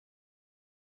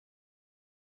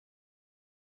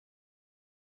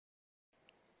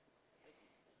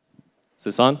Is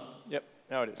this on? Yep,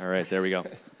 now it is. All right, there we go.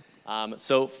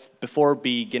 Before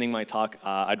beginning my talk,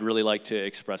 I'd really like to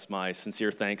express my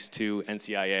sincere thanks to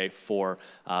NCIA for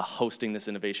hosting this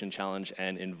Innovation Challenge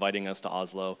and inviting us to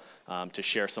Oslo to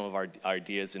share some of our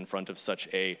ideas in front of such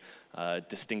a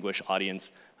distinguished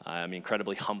audience. I'm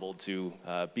incredibly humbled to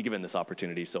be given this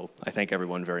opportunity, so I thank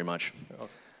everyone very much.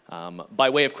 By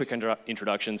way of quick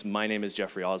introductions, my name is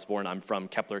Jeffrey Osborne. I'm from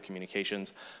Kepler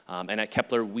Communications, and at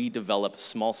Kepler, we develop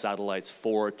small satellites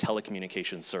for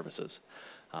telecommunications services.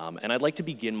 And I'd like to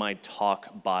begin my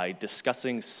talk by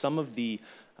discussing some of the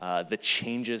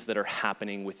changes that are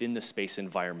happening within the space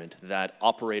environment that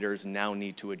operators now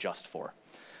need to adjust for.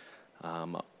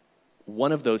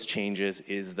 One of those changes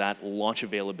is that launch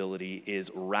availability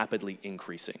is rapidly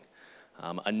increasing.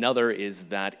 Another is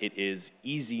that it is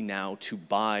easy now to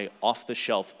buy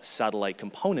off-the-shelf satellite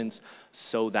components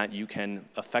so that you can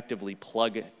effectively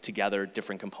plug together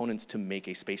different components to make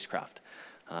a spacecraft.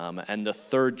 And the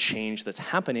third change that's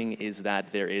happening is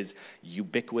that there is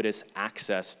ubiquitous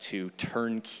access to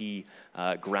turnkey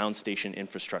ground station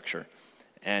infrastructure.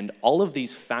 And all of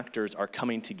these factors are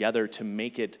coming together to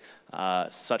make it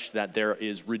such that there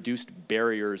is reduced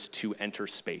barriers to enter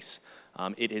space.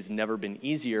 It has never been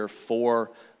easier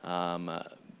for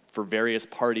various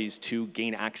parties to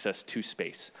gain access to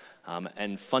space.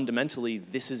 And fundamentally,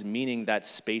 this is meaning that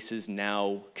space is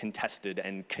now contested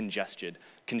and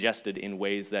congested in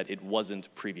ways that it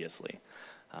wasn't previously.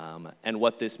 And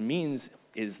what this means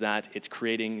is that it's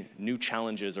creating new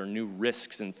challenges or new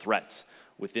risks and threats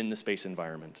within the space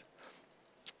environment.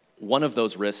 One of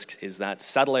those risks is that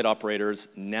satellite operators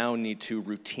now need to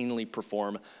routinely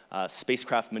perform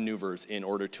spacecraft maneuvers in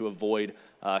order to avoid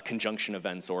conjunction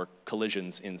events or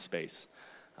collisions in space.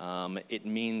 It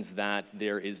means that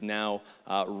there is now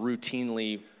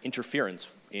routinely interference,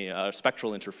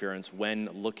 spectral interference, when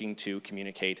looking to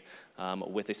communicate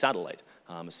with a satellite.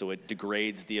 So it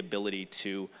degrades the ability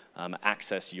to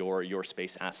access your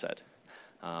space asset.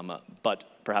 But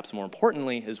perhaps more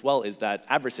importantly as well is that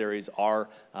adversaries are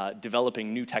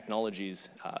developing new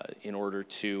technologies in order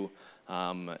to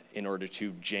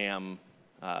jam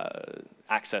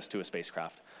access to a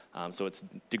spacecraft. So it's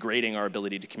degrading our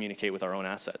ability to communicate with our own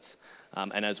assets.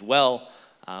 And as well,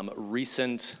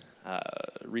 recent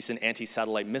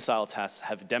anti-satellite missile tests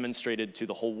have demonstrated to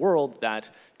the whole world that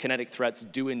kinetic threats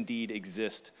do indeed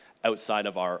exist outside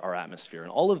of our atmosphere.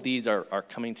 And all of these are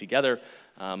coming together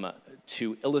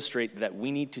to illustrate that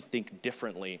we need to think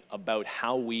differently about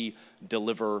how we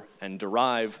deliver and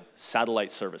derive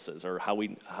satellite services, or how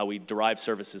we derive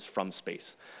services from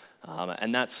space.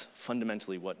 And that's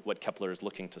fundamentally what Kepler is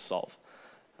looking to solve.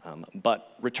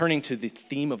 But returning to the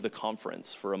theme of the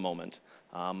conference for a moment,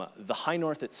 the High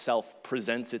North itself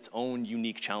presents its own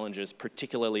unique challenges,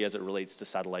 particularly as it relates to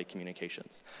satellite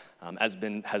communications. As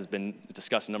has been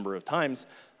discussed a number of times,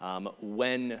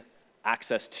 when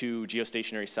access to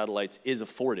geostationary satellites is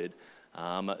afforded,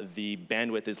 the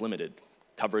bandwidth is limited.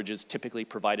 Coverage is typically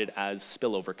provided as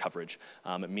spillover coverage,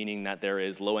 meaning that there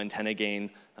is low antenna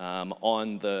gain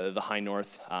on the High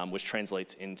North, which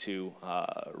translates into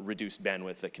reduced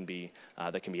bandwidth that can be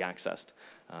accessed.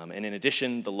 And in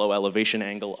addition, the low elevation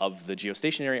angle of the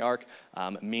geostationary arc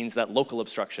means that local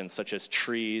obstructions such as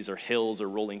trees or hills or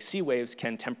rolling sea waves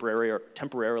can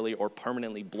temporarily or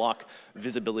permanently block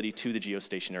visibility to the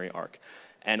geostationary arc.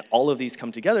 And all of these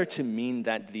come together to mean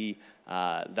that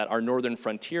that our northern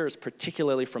frontiers,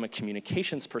 particularly from a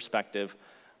communications perspective,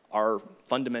 are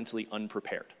fundamentally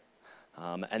unprepared.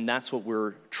 And that's what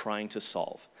we're trying to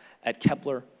solve. At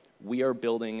Kepler, we are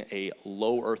building a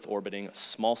low Earth orbiting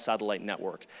small satellite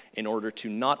network in order to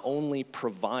not only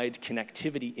provide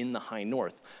connectivity in the High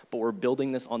North, but we're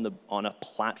building this on a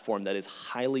platform that is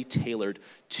highly tailored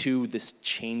to this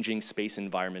changing space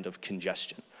environment of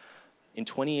congestion. In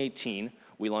 2018,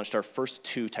 we launched our first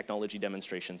 2 technology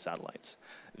demonstration satellites.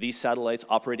 These satellites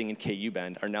operating in Ku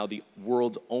band are now the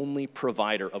world's only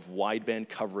provider of wideband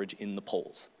coverage in the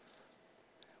poles.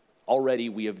 Already,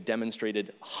 we have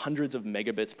demonstrated hundreds of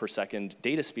megabits per second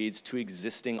data speeds to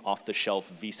existing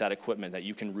off-the-shelf VSAT equipment that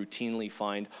you can routinely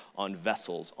find on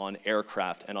vessels, on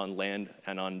aircraft, and on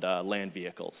land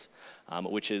vehicles,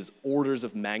 which is orders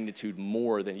of magnitude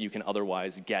more than you can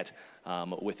otherwise get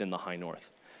within the High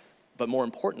North. But more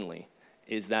importantly,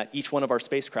 is that each one of our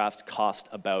spacecraft cost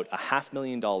about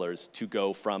 $500,000 to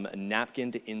go from a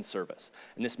napkin to in-service.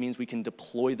 And this means we can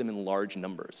deploy them in large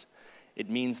numbers. It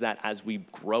means that as we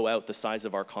grow out the size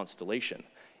of our constellation,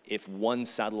 if one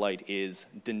satellite is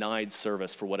denied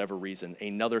service for whatever reason,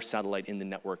 another satellite in the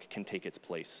network can take its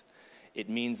place. It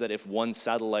means that if one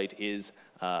satellite is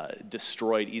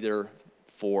destroyed either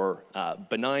for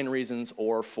benign reasons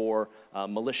or for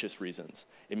malicious reasons.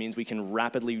 It means we can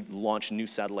rapidly launch new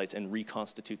satellites and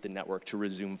reconstitute the network to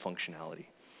resume functionality.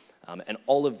 And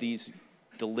all of these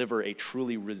deliver a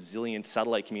truly resilient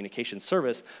satellite communication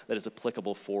service that is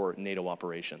applicable for NATO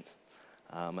operations.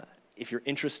 If you're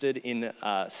interested in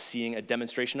seeing a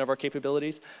demonstration of our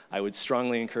capabilities, I would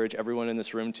strongly encourage everyone in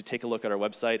this room to take a look at our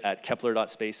website at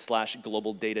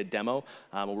kepler.space/global-data-demo,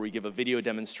 where we give a video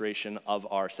demonstration of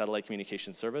our satellite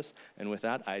communication service. And with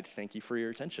that, I'd thank you for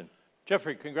your attention.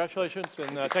 Jeffrey, congratulations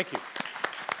and thank you.